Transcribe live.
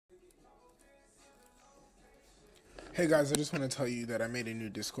Hey guys, I just want to tell you that I made a new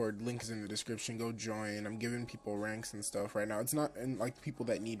Discord. Link is in the description. Go join. I'm giving people ranks and stuff right now. It's not and like people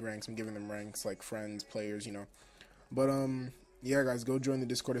that need ranks. I'm giving them ranks like friends, players. But yeah, guys, go join the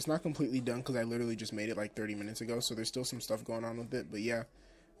Discord. It's not completely done because I literally just made it like 30 minutes ago. So there's still some stuff going on with it. But yeah,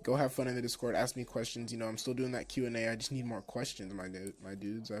 go have fun in the Discord. Ask me questions. I'm still doing that Q&A. I just need more questions, my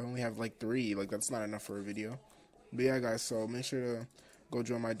dudes. I only have like 3. Like that's not enough for a video. But yeah, guys. So make sure to go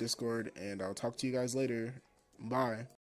join my Discord, and I'll talk to you guys later. Bye.